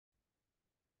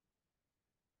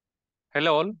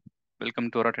Hello all,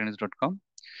 welcome to oratrainers.com.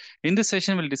 In this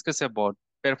session, we'll discuss about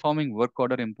performing work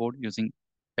order import using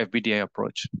FBDI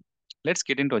approach. Let's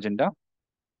get into agenda.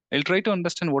 I'll try to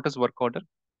understand what is work order,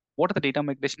 what are the data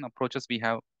migration approaches we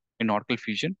have in Oracle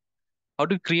Fusion, how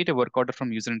to create a work order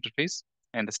from user interface,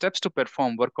 and the steps to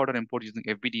perform work order import using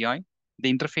FBDI,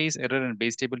 the interface error and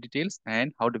base table details,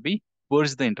 and how do we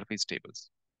purge the interface tables.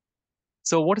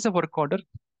 So what is a work order?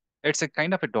 It's a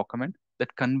kind of a document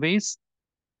that conveys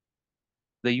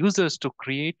the users to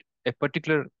create a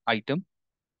particular item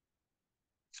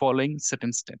following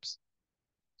certain steps.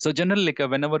 So generally, like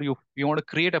whenever you want to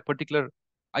create a particular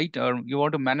item or you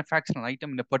want to manufacture an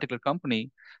item in a particular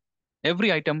company,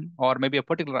 every item or maybe a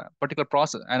particular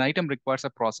process, an item requires a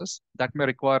process that may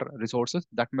require resources,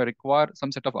 that may require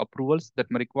some set of approvals, that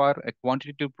may require a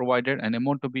quantity to be provided, an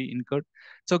amount to be incurred.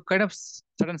 So kind of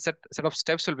certain set of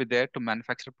steps will be there to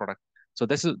manufacture a product. So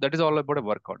that is all about a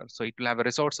work order. So it will have a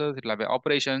resources, it will have a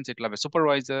operations, it will have a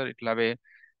supervisor, it will have a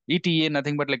ETA,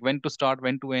 nothing but like when to start,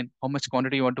 when to end, how much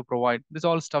quantity you want to provide. This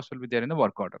all stuff will be there in the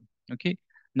work order. Okay.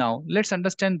 Now let's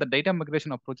understand the data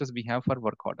migration approaches we have for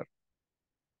work order.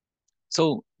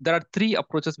 So there are three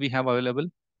approaches we have available.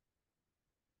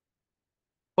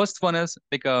 First one is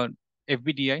like a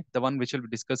FBDI, the one which we'll be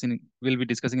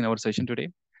discussing in our session today.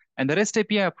 And the REST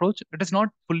API approach, it is not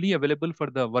fully available for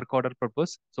the work order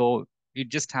purpose. So it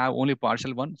just have only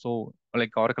partial one. So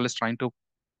like Oracle is trying to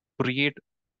create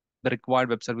the required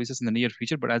web services in the near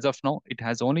future. But as of now, it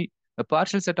has only a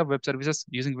partial set of web services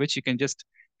using which you can just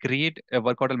create a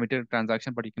work order material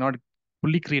transaction, but you cannot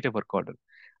fully create a work order.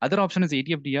 Other option is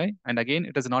ATFDI, and again,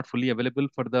 it is not fully available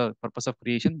for the purpose of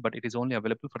creation, but it is only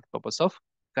available for the purpose of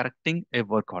correcting a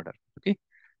work order. Okay.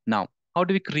 Now, how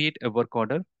do we create a work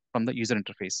order from the user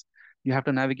interface? You have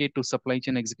to navigate to supply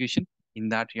chain execution. In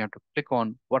that, you have to click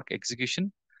on work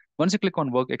execution. Once you click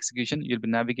on work execution, you'll be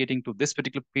navigating to this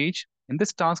particular page. In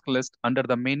this task list, under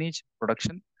the manage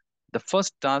production, the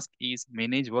first task is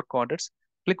manage work orders.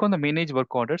 Click on the manage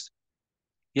work orders.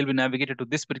 You'll be navigated to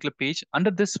this particular page.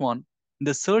 Under this one, in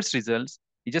the search results,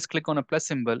 you just click on a plus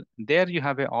symbol. There you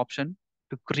have an option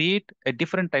to create a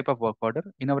different type of work order.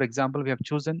 In our example, we have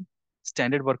chosen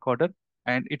standard work order,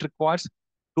 and it requires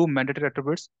two mandatory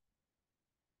attributes.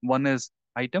 One is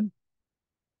item,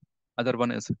 other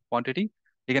one is quantity.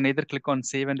 You can either click on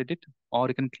save and edit, or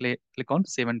you can click on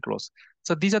save and close.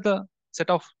 So these are the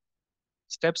set of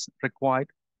steps required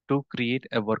to create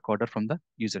a work order from the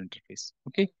user interface.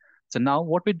 Okay. So now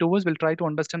what we do is we'll try to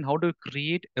understand how to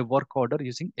create a work order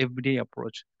using FBDI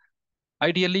approach.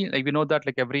 Ideally, like we know that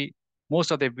like most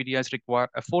of the FBDIs require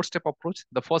a four-step approach.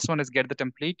 The first one is get the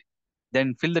template,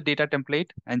 then fill the data template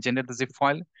and generate the zip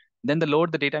file. Then the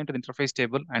load the data into the interface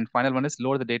table, and final one is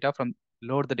load the data from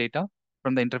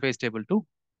the interface table to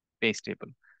base table.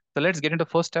 So let's get into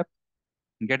first step.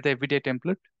 Get the FBDI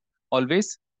template.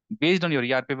 Always based on your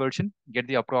ERP version, get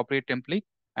the appropriate template.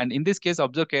 And in this case,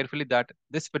 observe carefully that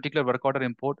this particular work order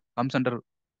import comes under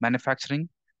manufacturing.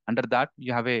 Under that,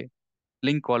 you have a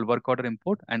link called work order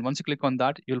import. And once you click on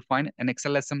that, you'll find an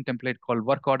XLSM template called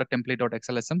work order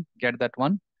template.xlsm. Get that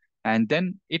one. And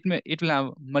then it will have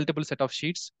multiple set of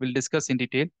sheets. We'll discuss in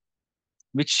detail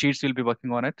which sheets we'll be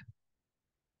working on it.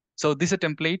 So this is a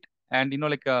template. And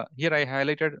here I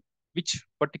highlighted which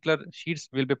particular sheets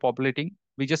will be populating.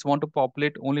 We just want to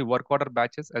populate only work order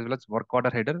batches as well as work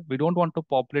order header. We don't want to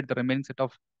populate the remaining set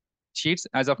of sheets.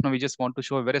 As of now, we just want to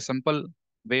show a very simple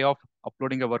way of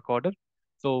uploading a work order.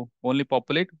 So only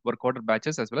populate work order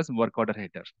batches as well as work order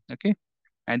header. Okay.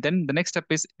 And then the next step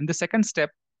is in the second step,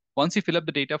 once you fill up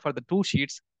the data for the two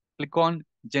sheets, click on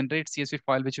generate CSV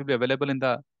file, which will be available in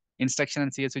the instruction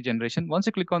and CSV generation. Once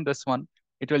you click on this one,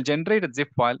 it will generate a zip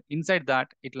file. Inside that,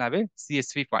 it will have a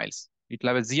CSV files. It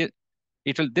will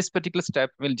have this particular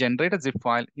step will generate a zip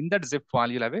file. In that zip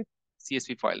file, you'll have a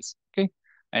CSV files. Okay.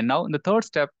 And now in the third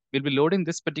step, we will be loading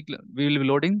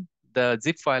the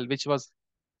zip file, which was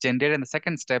generated in the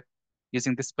second step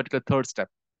using this particular third step.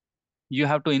 You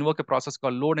have to invoke a process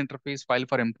called load interface file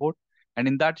for import. And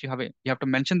in that, you have to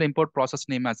mention the import process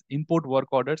name as import work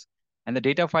orders and the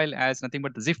data file as nothing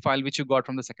but the zip file, which you got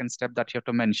from the second step that you have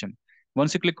to mention.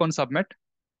 Once you click on submit,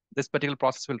 this particular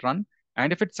process will run.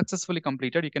 And if it's successfully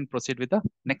completed, you can proceed with the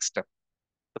next step,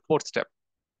 the fourth step.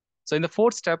 So in the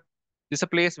fourth step, this is a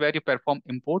place where you perform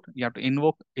import. You have to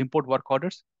invoke import work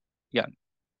orders. Yeah.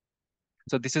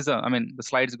 So this is the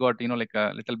slides got, like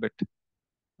a little bit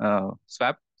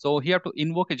swap. So here you have to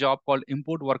invoke a job called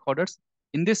import work orders.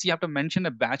 In this, you have to mention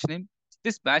a batch name.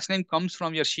 This batch name comes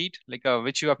from your sheet, like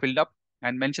which you have filled up,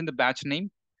 and mention the batch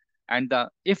name. And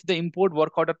if the import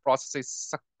work order process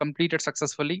is completed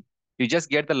successfully, You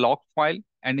just get the log file,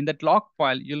 and in that log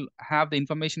file, you'll have the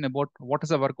information about what is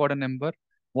the work order number,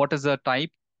 what is the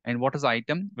type, and what is the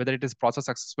item, whether it is processed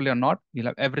successfully or not. You'll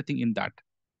have everything in that,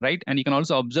 right? And you can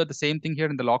also observe the same thing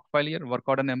here in the log file here, work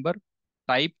order number,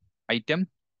 type, item,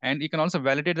 and you can also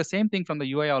validate the same thing from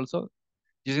the UI also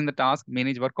using the task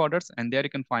manage work orders, and there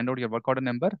you can find out your work order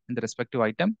number and the respective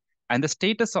item and the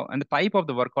status of, and the type of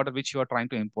the work order which you are trying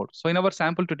to import. So in our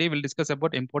sample today, we'll discuss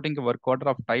about importing a work order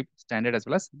of type standard as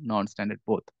well as non-standard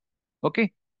both.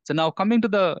 Okay. So now coming to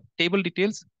the table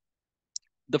details,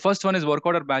 the first one is work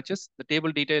order batches. The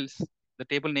table details, the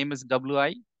table name is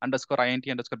WI underscore INT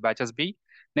underscore batches B.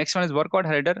 Next one is work order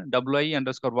header, WI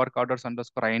underscore work orders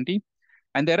underscore INT.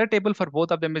 And the error table for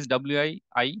both of them is WI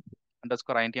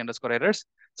underscore INT underscore errors.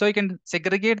 So you can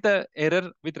segregate the error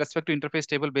with respect to interface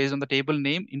table based on the table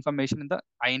name information in the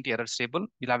INT errors table.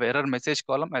 You'll have error message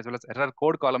column as well as error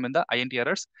code column in the INT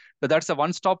errors. So that's a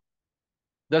one-stop,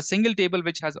 the single table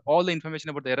which has all the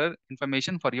information about the error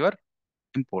information for your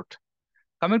import.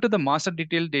 Coming to the master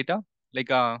detail data, like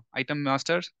item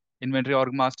master, inventory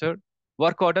org master,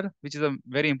 work order, which is a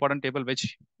very important table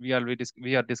which we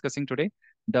are discussing today,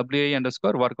 WA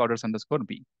underscore work orders underscore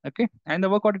B. Okay, and the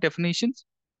work order definitions.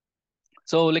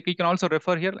 So like you can also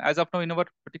refer here. As of now, in our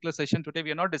particular session today,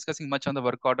 we are not discussing much on the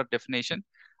work order definition.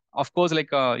 Of course,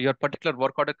 like your particular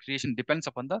work order creation depends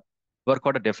upon the work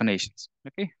order definitions.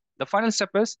 Okay. The final step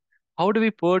is how do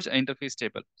we purge an interface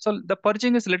table? So the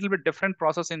purging is a little bit different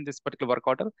process in this particular work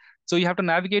order. So you have to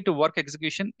navigate to work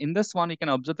execution. In this one, you can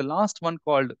observe the last one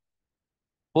called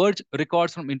purge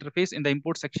records from interface in the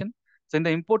import section. So in the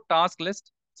import task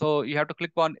list, so you have to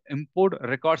click on import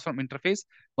records from interface.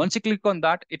 Once you click on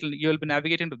that, you will be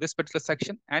navigating to this particular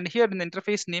section. And here in the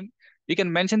interface name, you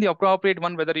can mention the appropriate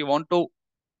one, whether you want to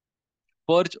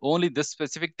purge only this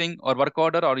specific thing or work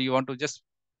order, or you want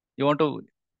to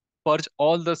purge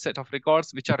all the set of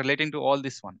records which are relating to all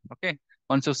this one. Okay.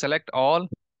 Once you select all,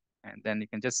 and then you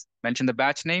can just mention the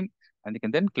batch name, and you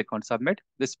can then click on submit.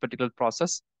 This particular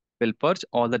process will purge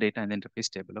all the data in the interface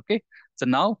table. Okay. So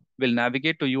now we'll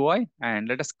navigate to UI and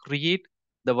let us create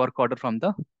the work order from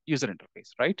the user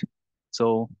interface, right?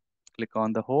 So click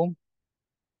on the home.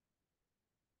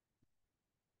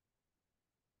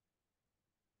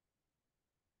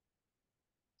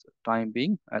 So time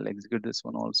being, I'll execute this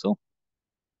one also.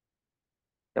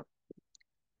 Yep.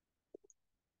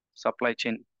 Supply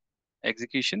chain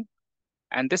execution.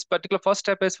 And this particular first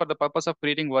step is for the purpose of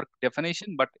creating work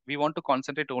definition, but we want to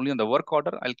concentrate only on the work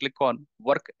order. I'll click on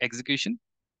work execution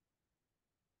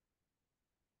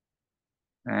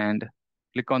and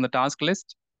click on the task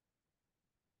list,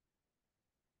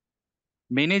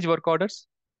 manage work orders.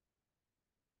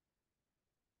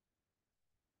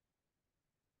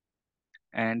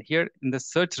 And here in the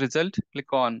search result,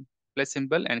 click on plus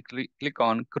symbol and click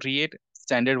on create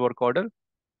standard work order.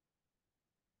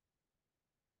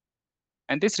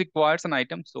 And this requires an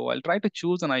item. So I'll try to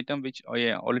choose an item which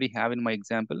I already have in my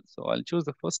example. So I'll choose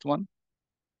the first one.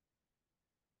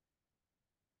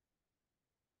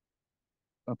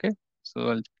 Okay.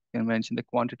 So I'll can mention the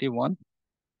quantity one.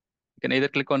 You can either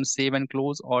click on save and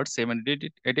close or save and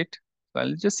edit. So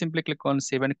I'll just simply click on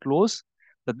save and close.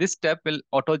 So this step will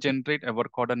auto generate a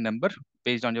work order number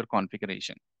based on your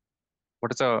configuration.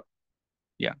 What is a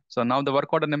Yeah. So now the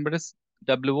work order number is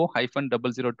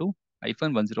WO-002-1056.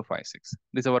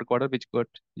 This is a work order which got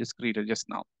just created just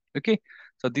now. Okay.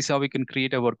 So this is how we can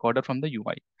create a work order from the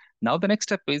UI. Now the next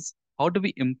step is how do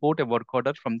we import a work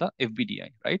order from the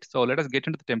FBDI, right? So let us get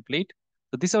into the template.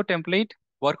 So this is our template,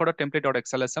 work order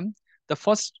template.xlsm. The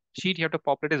first sheet you have to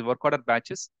populate is work order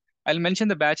batches. I'll mention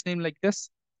the batch name like this,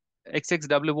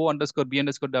 XXWO underscore B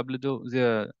underscore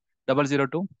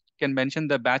W002. Can mention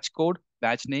the batch code,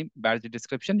 batch name, batch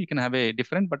description. You can have a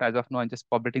different, but as of now, I'm just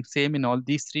populating same in all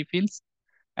these three fields.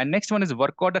 And next one is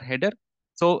work order header.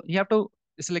 So you have to,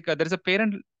 it's like there is a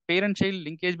parent child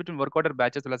linkage between work order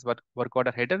batch as well as work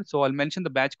order header. So I'll mention the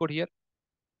batch code here,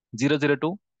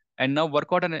 002. And now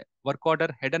work order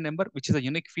header number, which is a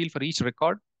unique field for each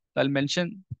record. So I'll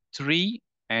mention 3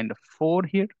 and 4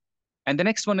 here. And the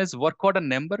next one is work order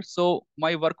number. So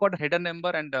my work order header number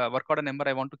and work order number,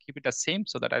 I want to keep it as same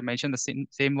so that I mention the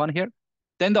same one here.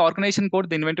 Then the organization code,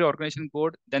 the inventory organization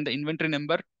code, then the inventory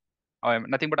number,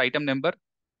 nothing but item number,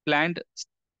 planned,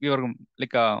 your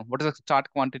like what is the start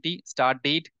quantity, start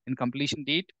date, and completion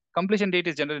date. Completion date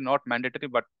is generally not mandatory,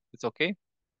 but it's okay.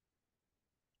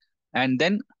 And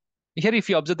then here, if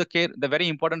you observe the very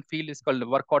important field is called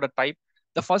work order type.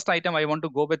 The first item I want to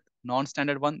go with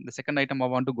non-standard one. The second item I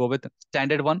want to go with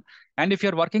standard one. And if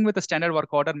you're working with a standard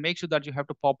work order, make sure that you have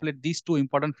to populate these two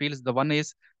important fields. The one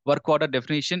is work order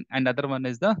definition, and other one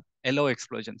is the LO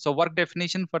explosion. So work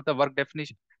definition, for the work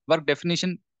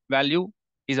definition value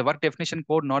is a work definition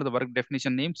code, not the work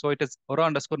definition name. So it is aura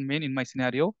underscore main in my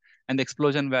scenario, and the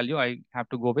explosion value I have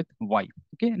to go with Y.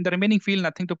 Okay, and the remaining field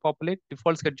nothing to populate.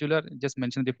 Default scheduler, just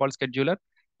mention default scheduler,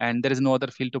 and there is no other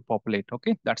field to populate.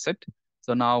 Okay, that's it.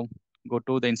 So now go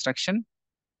to the instruction.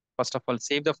 First of all,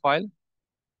 save the file.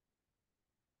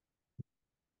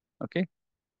 Okay,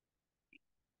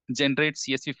 generate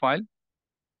CSV file.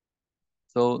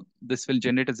 So this will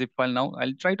generate a zip file now.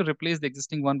 I'll try to replace the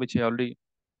existing one which I already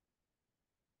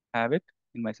have it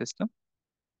in my system.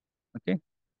 Okay,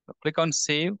 so click on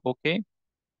save. Okay,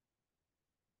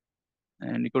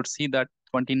 and you could see that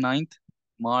 29th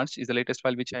March is the latest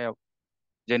file which I have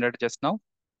generated just now.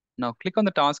 Now click on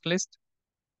the task list,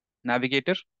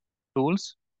 navigator,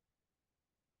 tools,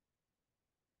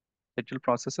 schedule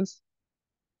processes.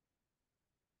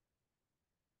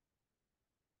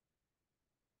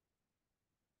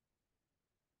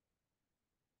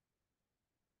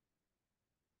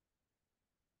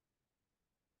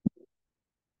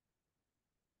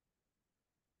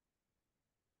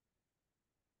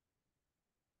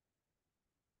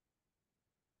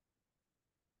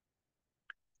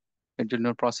 Schedule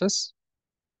new process,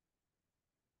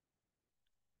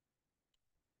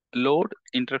 load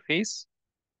interface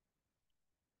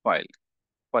file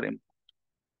for him.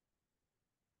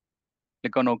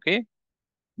 Click on OK.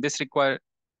 This require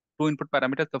two input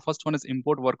parameters. The first one is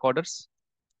import work orders.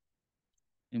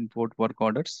 Import work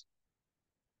orders.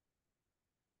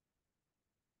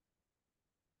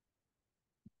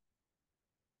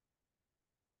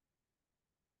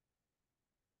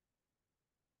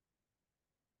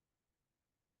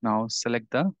 Now select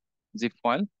the zip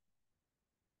file,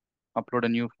 upload a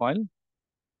new file,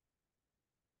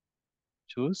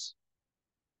 choose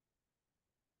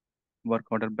work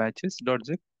order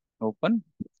batches.zip, open.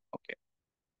 Okay,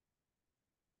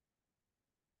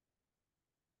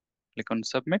 click on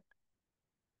submit,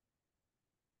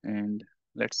 and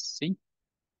let's see.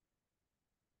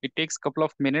 It takes a couple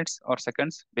of minutes or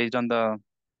seconds based on the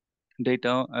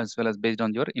data as well as based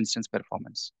on your instance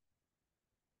performance.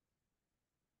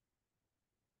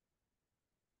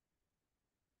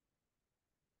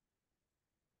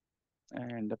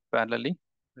 And parallelly,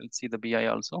 we'll see the BI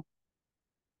also.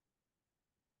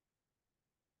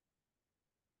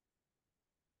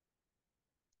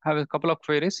 Have a couple of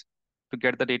queries to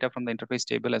get the data from the interface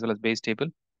table as well as base table.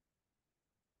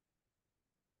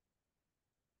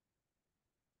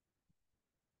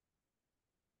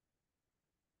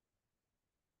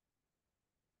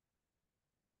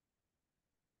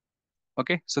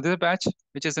 Okay, so this is a batch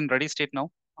which is in ready state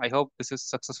now. I hope this is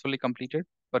successfully completed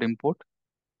for import.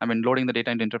 I mean, loading the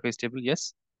data into interface table,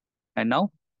 yes. And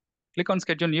now click on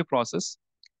schedule new process.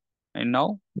 And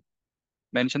now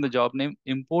mention the job name,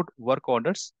 import work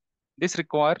orders. This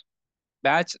require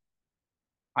batch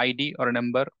ID or a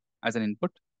number as an input.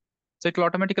 So it will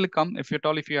automatically come if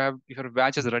if your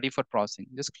batch is ready for processing.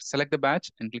 Just select the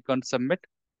batch and click on submit.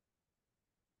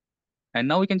 And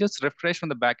now we can just refresh from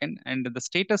the backend, and the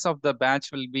status of the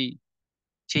batch will be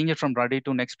changed from ready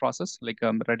to next process, like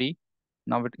ready.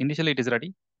 Now initially it is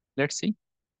ready. Let's see.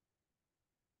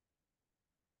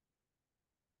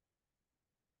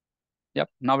 Yep,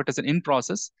 now it is in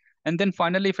process. And then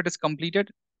finally, if it is completed,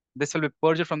 this will be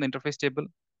purged from the interface table.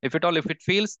 If it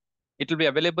fails, it will be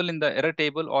available in the error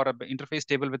table or a interface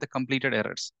table with the completed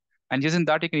errors. And using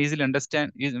that, you can easily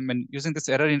understand, using this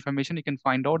error information, you can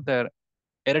find out the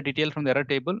error detail from the error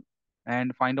table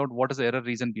and find out what is the error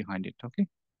reason behind it. Okay.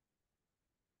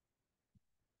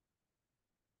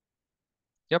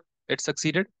 Yep, it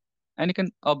succeeded. And you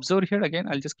can observe here again,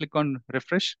 I'll just click on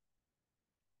refresh,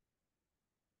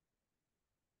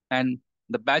 and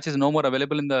the batch is no more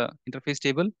available in the interface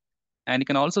table. And you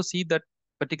can also see that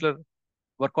particular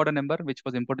work order number which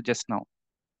was imported just now.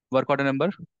 Work order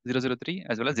number 003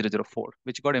 as well as 004,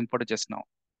 which got imported just now.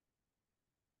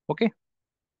 Okay.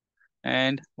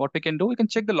 And what we can do, we can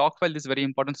check the log file. This is very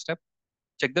important step.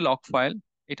 Check the log file.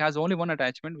 It has only one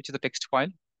attachment, which is a text file,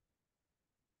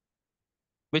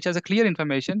 which has a clear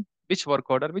information, which work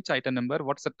order, which item number,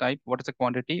 what's the type, what is the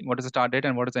quantity, what is the start date,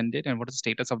 and what is the end date, and what is the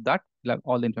status of that. We'll have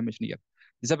all the information here.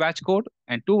 This is a batch code,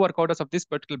 and two work orders of this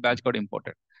particular batch got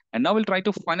imported. And now we'll try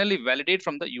to finally validate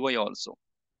from the UI also.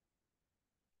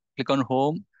 Click on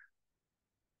home,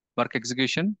 work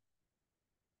execution.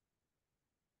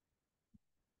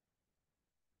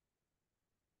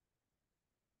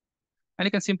 And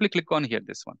you can simply click on here,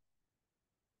 this one.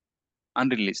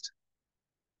 unreleased,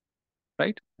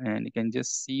 right? And you can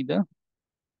just see the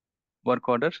work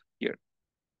order here,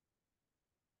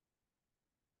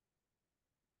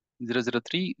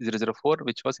 003, 004,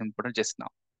 which was imported just now.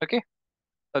 Okay.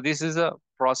 So this is a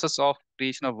process of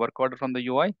creation of work order from the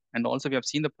UI. And also we have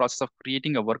seen the process of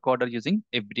creating a work order using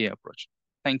FBDI approach.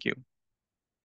 Thank you.